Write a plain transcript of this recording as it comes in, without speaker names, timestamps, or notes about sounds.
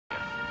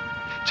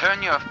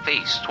Turn your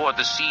face toward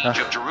the siege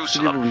of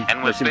Jerusalem,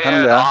 and with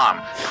bared arm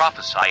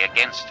prophesy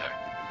against her.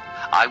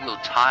 I will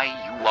tie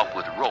you up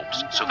with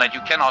ropes so that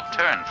you cannot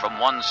turn from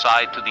one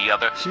side to the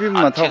other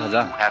until you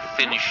have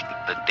finished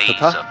the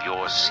days of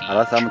your siege.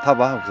 알았어, 한번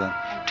타봐, 우선.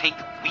 Take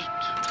wheat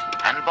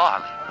and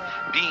barley,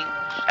 beans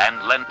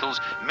and lentils,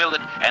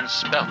 millet and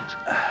spelt.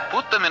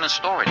 Put them in a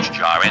storage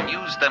jar and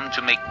use them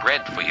to make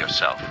bread for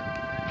yourself.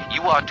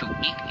 You are to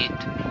eat it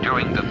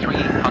during the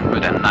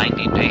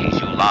 390 days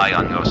you lie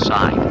on your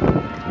side.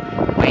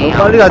 너무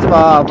빨리 가지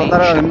마. 아빠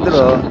따라가기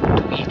힘들어.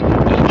 To eat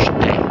each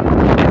day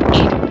and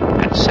eat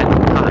it at set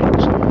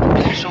times.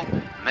 Also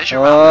measure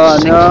out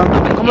the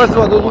안녕. 가만있어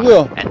봐. 너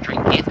누구야? and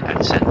drink it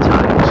at set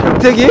times.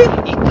 백태기?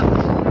 Eat the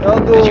food 야,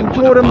 너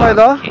엄청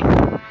오랜만이다.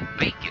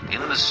 Bake it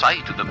in the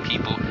sight of the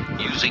people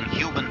using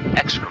human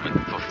excrement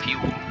for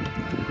fuel.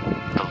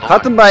 The Lord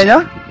같은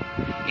반이냐?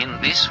 In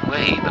this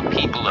way the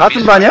people of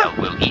같은 반이야? Israel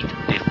will eat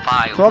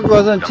defiled 중학교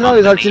가서 food 친하게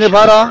among 잘 the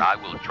지내봐라. nations where I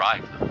will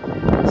drive them.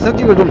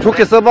 성격을 좀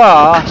좋게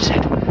써봐. I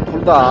said,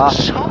 둘 다.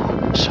 So,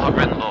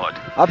 sovereign Lord,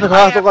 앞에 I 가,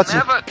 have 똑같이.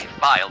 never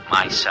defiled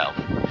myself.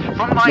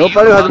 From my 너 youth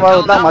빨리 가지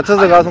말고 until 딱 now,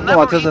 맞춰서 I 가, have 속도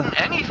never 맞춰서. eaten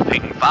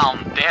anything found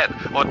dead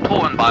or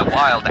torn by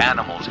wild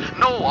animals.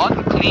 No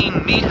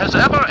unclean meat has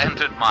ever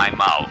entered my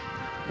mouth.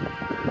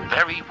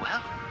 Very well,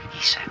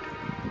 he said.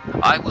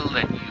 I will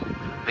let you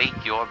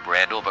bake your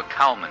bread over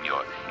cow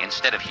manure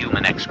instead of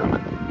human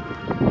excrement.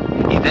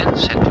 He then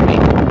said to me,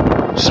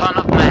 Son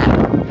of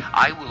man,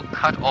 I will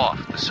cut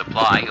off the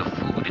supply of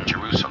food in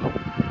Jerusalem.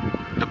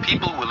 The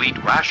people will eat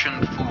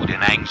rationed food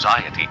in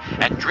anxiety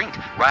and drink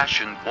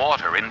rationed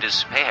water in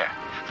despair,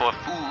 for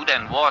food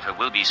and water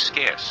will be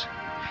scarce.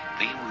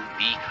 They will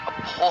be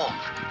appalled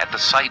at the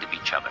sight of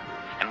each other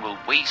and will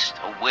waste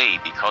away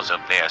because of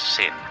their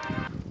sin.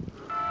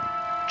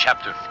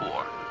 Chapter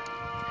 4.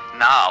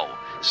 Now,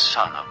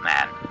 son of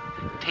man,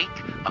 take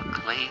a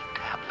clay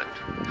tablet,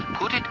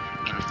 put it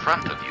in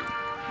front of you,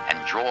 and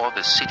draw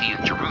the city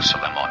of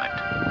Jerusalem on it.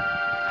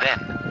 Then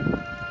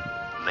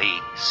lay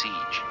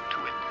siege to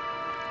it.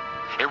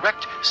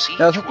 Erect siege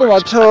야, 속도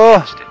works 맞춰.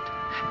 against it.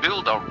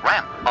 Build a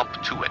ramp up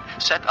to it.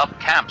 Set up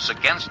camps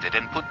against it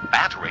and put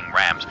battering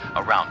rams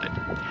around it.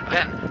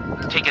 Then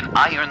take an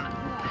iron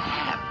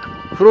hand.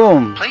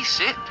 그럼. Place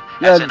it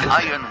야, as an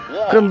iron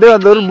wall. 그럼 내가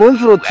너를 뭔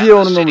수로 between 뒤에 you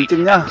오는 and the 놈을 city,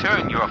 찍냐? and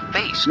turn your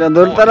face 내가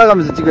너를 toward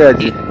따라가면서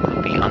찍어야지. it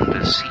will be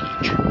under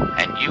siege,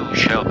 and you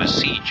shall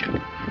besiege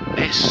it.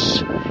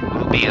 This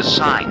will be a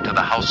sign to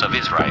the house of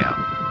Israel.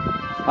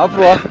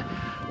 앞으로 와. Then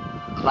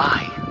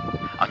lie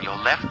on your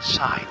left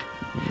side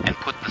and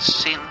put the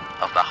sin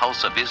of the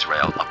house of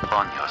Israel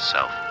upon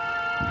yourself.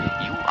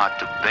 You are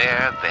to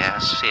bear their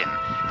sin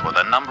for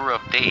the number of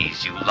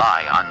days you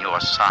lie on your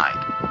side.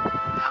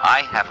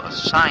 I have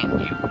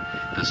assigned you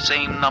the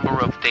same number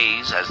of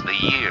days as the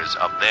years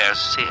of their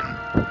sin.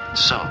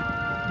 So,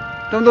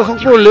 좀 더 for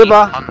속도를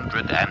내봐.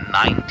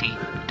 390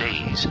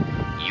 days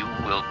you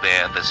will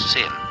bear the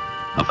sin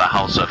of the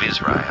house of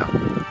Israel.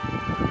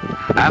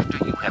 After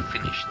you have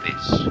finished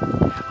this,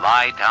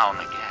 lie down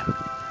again,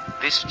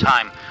 this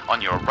time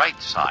on your right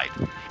side,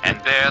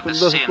 and bear the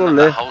sin of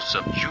the house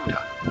of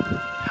Judah.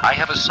 I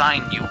have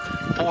assigned you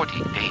 40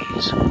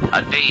 days,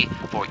 a day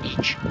for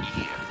each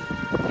year.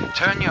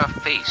 Turn your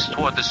face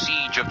toward the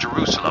siege of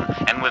Jerusalem,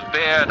 and with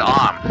bared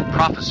arm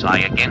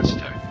prophesy against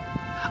her.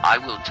 I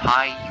will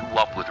tie you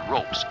up with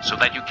ropes so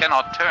that you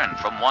cannot turn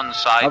from one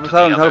side to the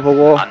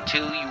other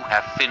until you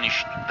have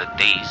finished the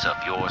days of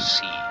your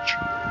siege.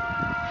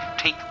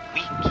 Take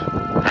wheat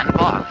and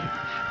barley,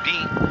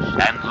 beans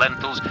and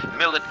lentils,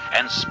 millet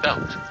and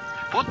spelt.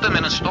 Put them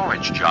in a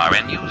storage jar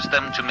and use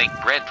them to make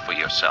bread for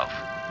yourself.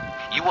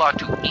 You are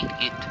to eat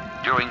it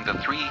during the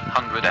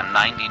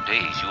 390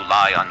 days you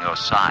lie on your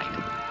side.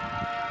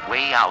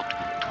 Weigh out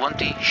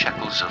 20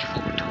 shekels of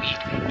food to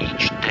eat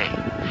each day,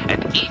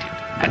 and eat it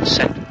at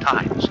set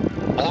times.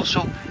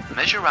 Also,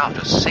 measure out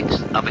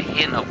 1/6 of a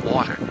hin of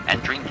water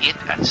and drink it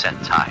at set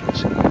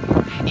times.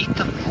 Eat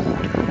the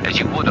food as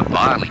you would a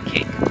barley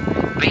cake.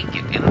 Bake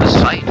it in the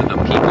sight of the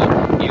people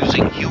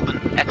using human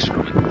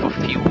excrement for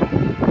fuel.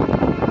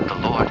 The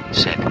Lord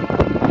said,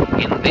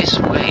 In this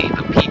way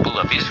the people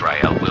of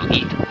Israel will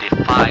eat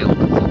defiled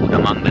food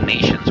among the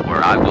nations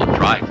where I will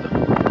drive them.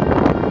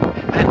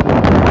 Then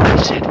I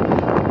said,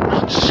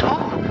 Not so,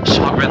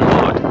 sovereign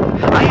Lord.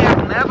 I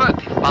have never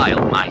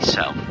defiled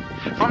myself.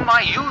 From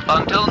my youth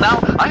until now,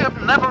 I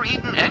have never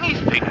eaten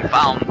anything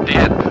found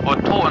dead or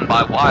torn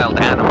by wild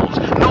animals.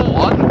 No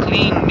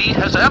unclean meat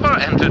has ever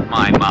entered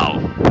my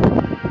mouth.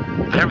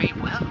 Very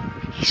well,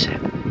 he said.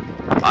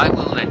 I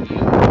will let you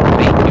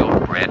bake your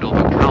bread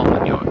over cow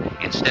manure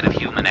instead of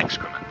human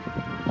excrement.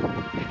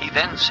 He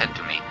then said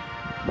to me,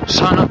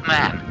 Son of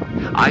man,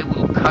 I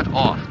will cut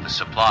off the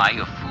supply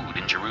of food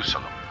in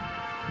Jerusalem.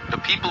 The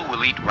people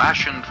will eat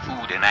rationed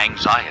food in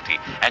anxiety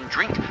and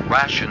drink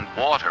rationed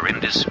water in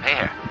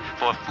despair,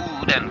 for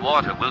food and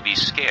water will be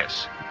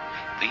scarce.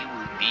 They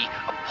will be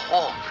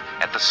appalled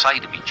at the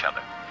sight of each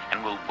other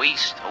and will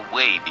waste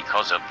away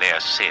because of their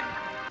sin.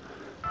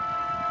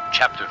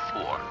 Chapter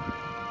 4.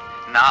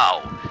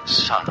 Now,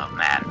 son of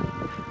man,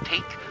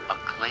 take a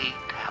clay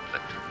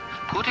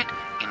Put it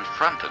in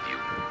front of you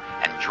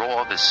and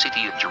draw the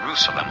city of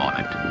Jerusalem on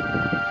it.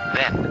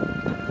 Then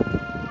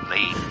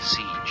lay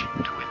siege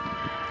to it.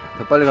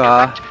 더 빨리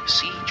가. Erect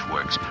siege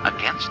works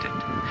against it.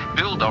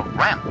 Build a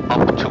ramp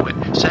up to it.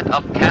 Set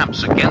up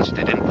camps against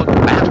it and put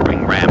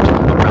battering rams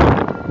around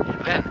it.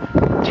 Then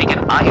take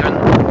an iron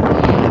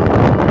hand.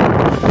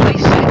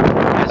 Place it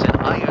as an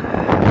iron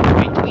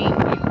between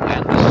you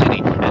and the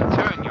city and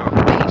turn your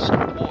face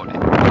toward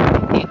it.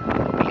 It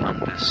will be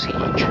under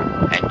siege,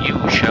 and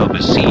you shall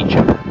besiege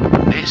it.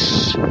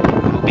 This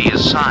will be a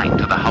sign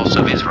to the house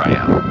of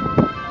Israel.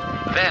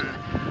 Then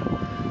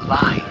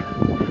lie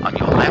on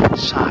your left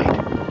side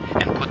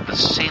and put the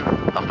sin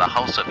of the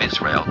house of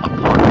Israel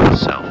upon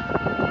yourself.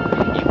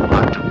 You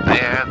are to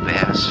bear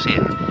their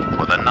sin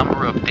for the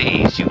number of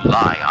days you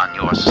lie on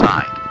your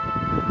side.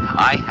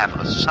 I have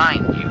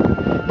assigned you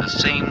the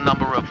same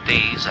number of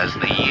days as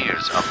the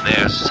years of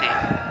their sin.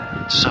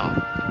 So,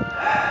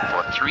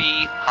 for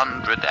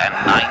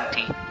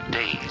 390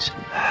 days,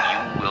 you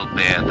will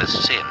bear the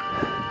sin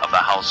of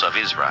the house of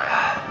Israel.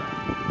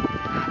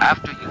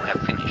 After you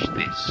have finished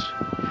this,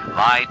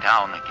 lie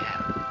down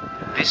again,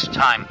 this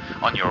time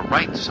on your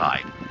right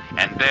side,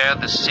 and bear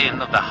the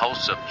sin of the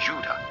house of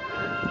Judah.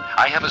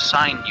 I have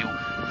assigned you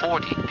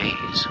 40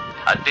 days,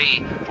 a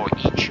day for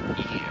each year.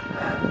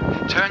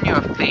 Turn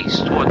your face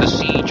toward the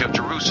siege of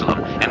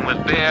Jerusalem, and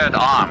with bared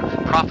arm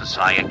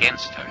prophesy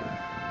against her.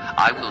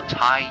 I will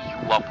tie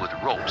you up with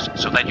ropes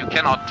so that you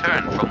cannot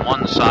turn from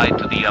one side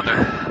to the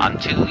other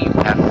until you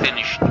have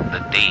finished the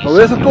days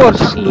왜 of 속도가 your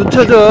자꾸 siege.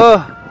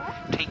 늦춰져?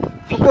 Take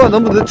속도가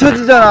너무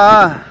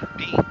늦춰지잖아.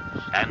 beans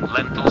and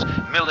lentils,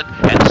 millet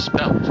and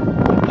spelt.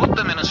 Put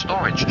them in a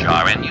storage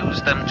jar and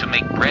use them to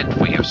make bread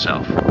for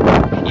yourself.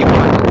 You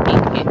are to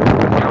eat it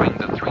during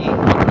the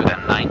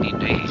 390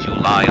 days you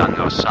lie on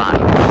your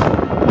side.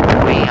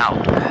 Weigh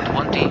out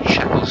 20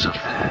 shekels of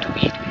food to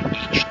eat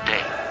each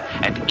day,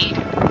 and eat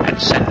it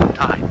at set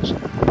times.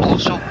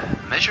 Also,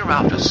 measure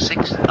out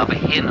 1/6 of a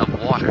hin of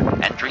water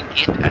and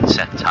drink it at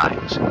set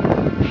times.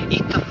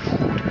 Eat the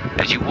food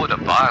as you would a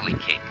barley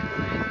cake.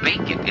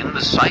 Bake it in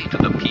the sight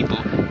of the people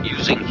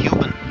using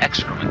human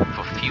excrement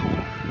for fuel.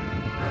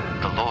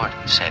 The Lord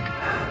said,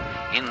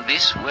 "In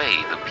this way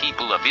the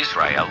people of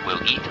Israel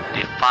will eat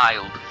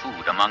defiled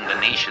food among the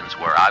nations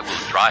where I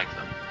will drive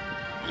them."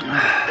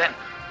 Then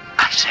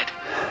I said,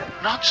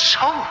 "Not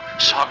so,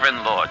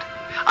 sovereign Lord.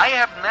 I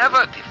have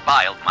never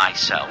defiled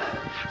myself.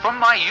 From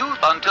my youth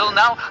until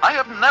now, I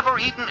have never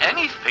eaten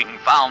anything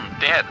found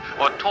dead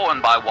or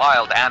torn by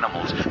wild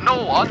animals. No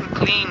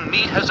unclean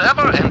meat has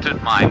ever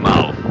entered my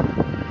mouth."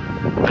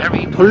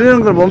 Very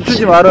돌리는 걸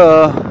멈추지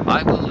마라.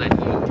 I will let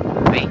you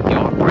bake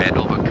your bread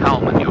over cow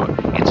manure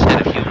instead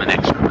of human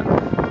excrement.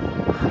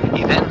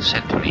 He then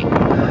said to me,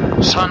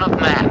 "Son of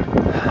man,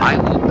 I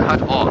will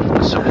cut off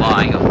the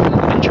supply of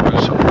food in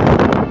Jerusalem.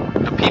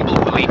 The people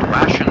will eat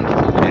rationed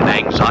food in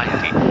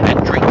anxiety and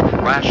drink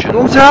rationed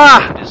food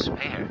똥차! in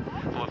despair.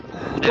 For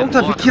food and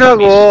똥차 water will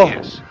비키라고. be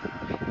scarce.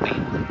 They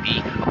will be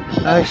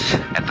appalled 아이씨.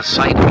 at the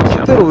sight of each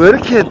other. 속도를 왜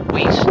이렇게 for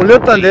waste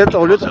올렸다 away 내렸다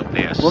because 올렸다. of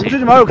their sin.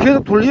 멈추지 말고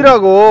계속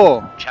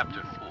돌리라고.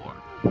 Chapter 4.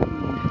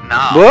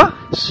 Now, 뭐?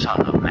 son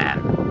of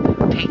man,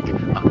 take a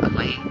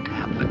clay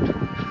tablet,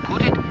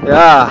 put it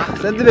야,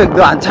 샌드백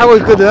너 안 차고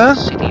in 있거든? the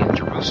city of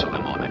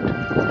Jerusalem on it.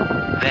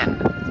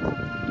 Then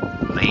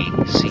lay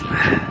siege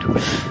to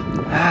it.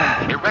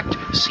 Erect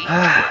siege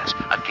works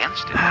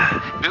against it.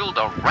 Build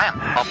a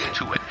ramp up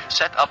to it.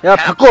 Set up 야,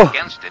 camps 바꿔.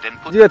 against it and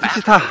put 네가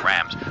택시 타. battering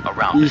rams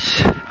around it.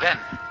 이씨. Then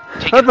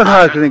take an 빨리빨리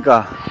하라 iron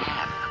그러니까.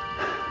 hand.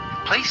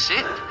 Place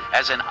it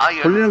as an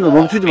iron 돌리는 거 wall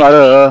멈추지 between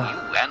말아.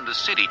 you and the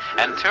city,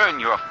 and turn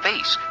your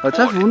face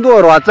어차피 toward it.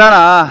 운동하러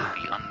왔잖아.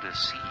 Be under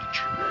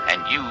siege,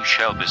 and you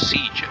shall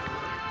besiege it.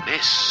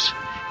 This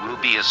will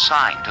be a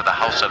sign to the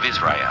house of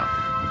Israel.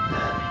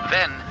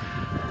 Then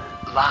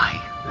lie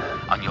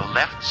on your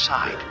left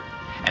side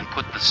and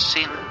put the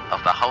sin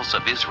of the house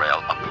of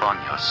Israel upon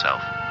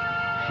yourself.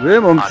 왜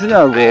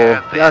멈추냐고.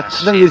 야,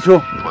 자전기 줘.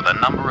 For the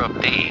number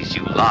of days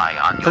you lie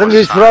on your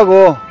자전기 side.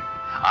 주라고.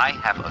 I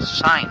have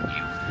assigned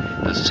you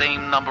the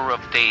same number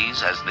of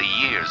days as the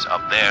years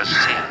of their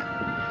sin.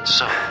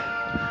 So,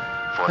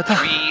 for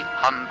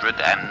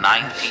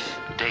 390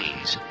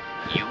 days,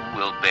 you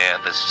will bear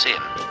the sin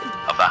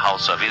of the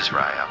house of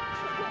Israel.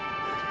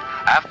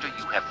 After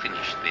you have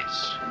finished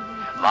this,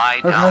 lie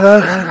down,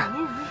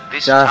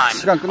 this 야, time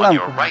시간 on 끝나면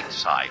your right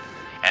side,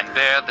 and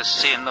bear the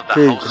sin of the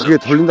house 그게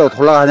of 돌린다고 Judah.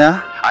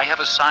 돌아가냐? I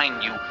have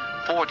assigned you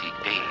 40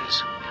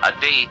 days, a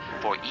day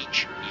for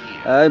each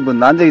year. 아이, 뭐,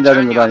 난쟁이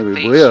Turn 자전거도 your 아니고,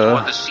 face 이게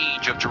toward 뭐야. the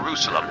siege of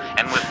Jerusalem,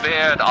 and with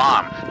bared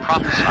arm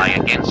prophesy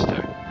against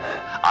her.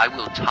 I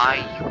will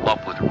tie you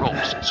up with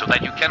ropes so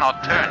that you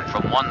cannot turn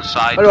from one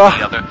side to 빨리 와.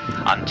 the other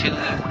until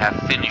you have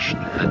finished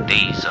the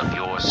days of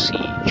your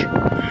siege.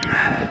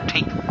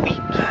 Take wheat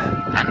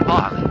and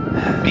barley,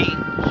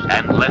 beans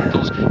and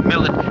lentils,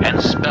 millet and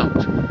spelt.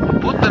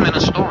 Put them in a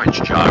storage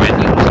jar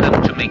and use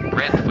them to make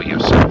bread for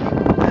yourself.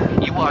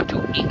 You are to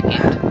eat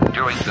it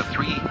during the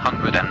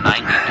 390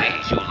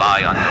 days you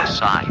lie on your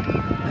side.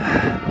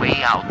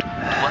 Weigh out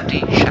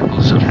 20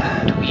 shekels of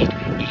food to eat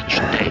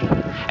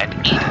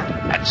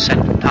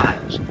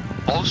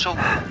Also,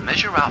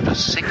 measure out a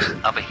sixth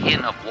of a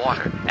hin of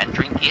water and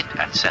drink it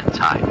at set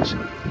times.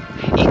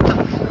 Eat the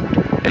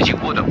food as you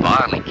would a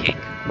barley cake.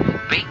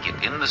 Bake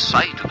it in the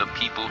sight of the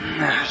people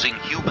using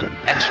human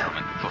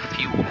excrement for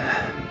fuel.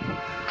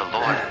 The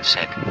Lord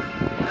said,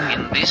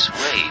 in this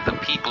way the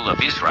people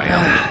of Israel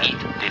will eat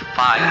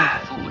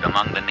defiled food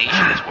among the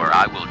nations where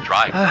I will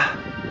drive them.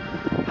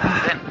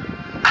 Then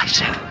I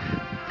said,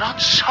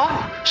 not so,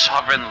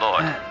 sovereign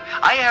Lord.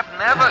 I have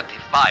never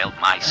defiled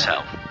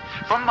myself.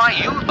 From my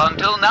youth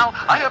until now,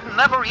 I have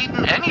never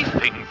eaten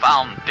anything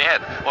found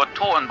dead or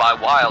torn by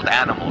wild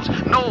animals.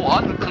 No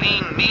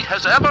unclean meat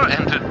has ever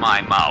entered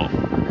my mouth.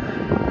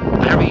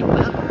 Very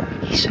well,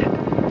 he said.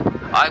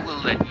 I will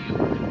let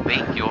you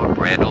bake your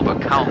bread over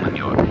cow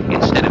manure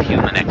instead of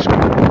human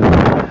excrement.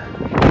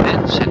 He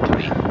then said to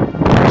me,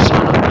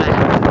 Son of man,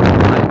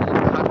 I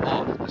will cut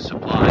off the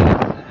supply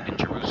of food in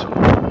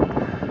Jerusalem.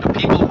 The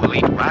people will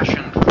eat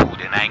rationed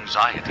food in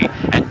anxiety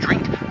and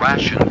drink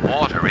rationed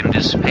water in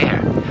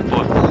despair,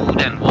 for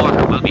food and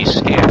water will be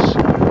scarce.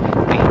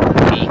 They will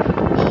be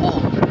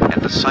appalled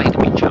at the sight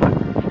of each other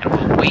and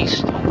will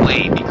waste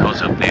away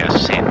because of their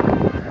sin.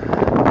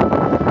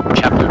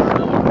 Chapter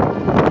 4.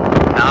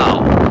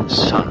 Now,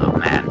 Son of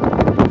man,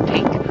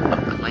 take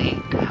a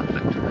clay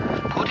tablet,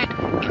 put it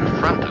in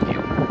front of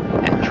you,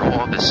 and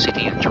draw the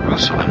city of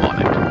Jerusalem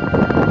on it.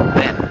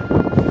 Then,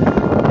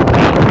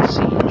 lay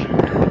siege to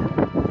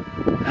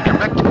it.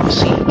 Erect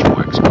siege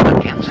works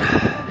against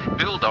it.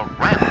 Build a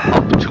ramp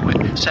up to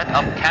it, set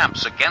up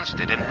camps against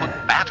it, and put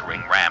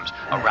battering rams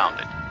around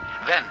it.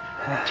 Then,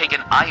 take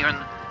an iron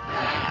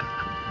fan.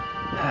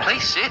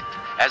 Place it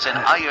as an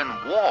iron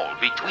wall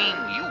between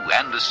you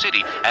and the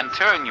city, and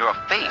turn your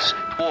face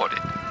toward it.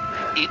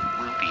 It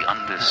will be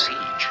under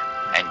siege,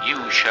 and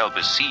you shall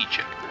besiege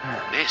it.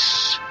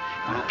 This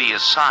will be a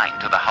sign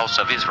to the house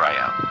of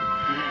Israel.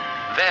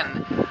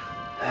 Then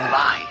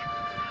lie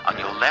on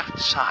your left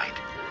side,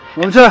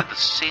 and put the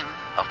sin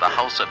of the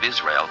house of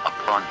Israel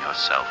upon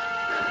yourself.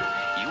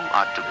 You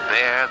are to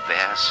bear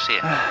their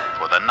sin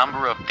for the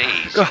number of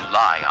days you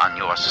lie on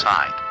your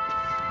side.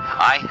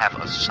 I have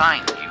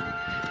assigned you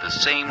the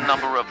same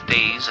number of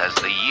days as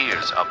the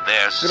years of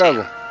their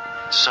sin.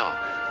 So,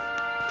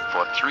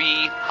 for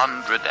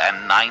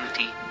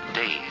 390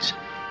 days,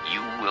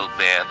 you will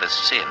bear the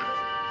sin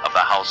of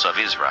the house of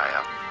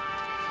Israel.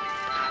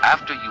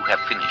 After you have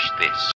finished this,